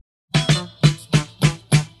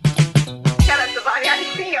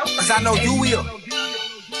cause I know you will.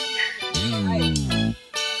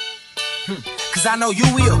 Cause I know you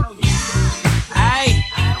will. Ayy,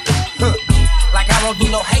 like I don't do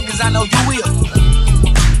no hate, cause I know you will.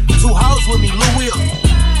 2 hoes with me, Lou will.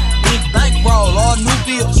 Big bankroll, all new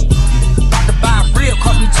bills. About to buy a rib,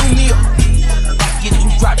 cost me 2 mil. Get you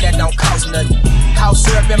drop, that don't cost nothing. Cost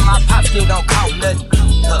syrup in my pop, still don't cost nothing.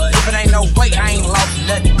 If it ain't no weight, I ain't lost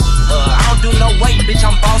nothing. I don't do no weight, bitch,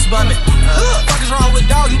 I'm boss bumming. Fuck is wrong with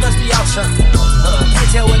dog, he must be off something. Can't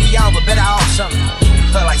tell what he on, but better off something.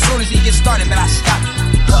 Like soon as he gets started, but I stop.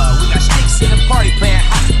 We got sticks in the party playing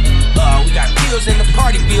hot. We got pills in the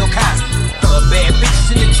party bill cost. Bad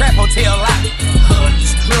bitches in the trap hotel lot.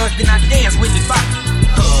 These drugs, then I dance with the body.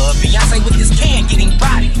 Beyonce with this can getting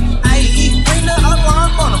body. Ayy, bring the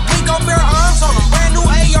alarm on them. We gon' bear arms on them. Brand new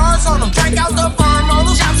ARs on them. Drink out the farm on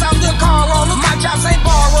them. Shots out the car on them. My chops ain't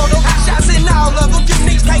borrowed them. Hot shots in all of them. You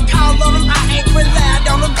niggas can't call on them. I ain't relied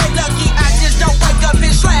on them. They lucky I just don't wake up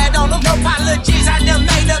and slide on them. No apologies, I done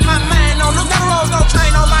made up my mind on them. No rose gon'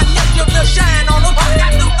 train on my neck, you the shine on them.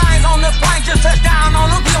 Got them things on the plane, just touch down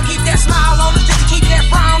on them. We don't keep that smile on us, just to keep that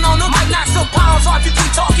frown on them. Might knock some pounds off if you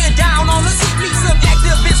keep talking down on us. Keep me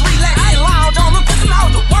subjective, bitch, relax, I lounge on them. Put them all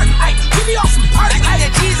to work, ayy, give me off some perks. I got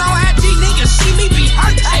that G's on IG, niggas see me be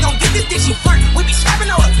hurt. I gon' get this dick, she flirt. We be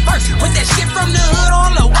scrapping on the first. With that shit from the hood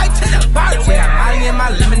on the way to the bird. We got Molly in my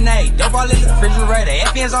lemonade, dope all in the refrigerator.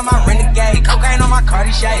 FN's on my renegade, cocaine on my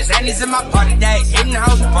Cardi shades. Annie's in my party days, hitting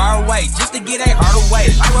hoes from far away, just to get a heart away.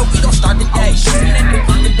 Alright, we gon' start the day, shooting at the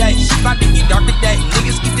front today. Shit about to get dark today.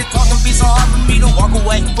 Niggas keep this talking, be so hard for me to walk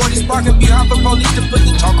away. 40 sparking, be hard for police to put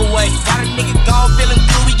the talk away. Got a nigga gone, feeling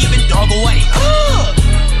good, we giving dog away.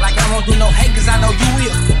 Like I won't do no hate, cause I know you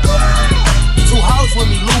will. 2 hoes with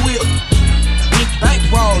me, Lou will. Big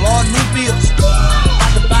bankroll, all new bills.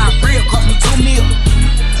 About to buy a rib, cost me 2 mil.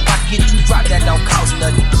 If I get you drop, that don't cost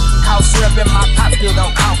nothing. Cost syrup in my pop, still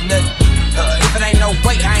don't cost nothing. If it ain't no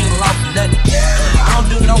weight, I ain't lost nothing. I don't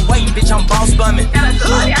do no weight, bitch, I'm boss bumming.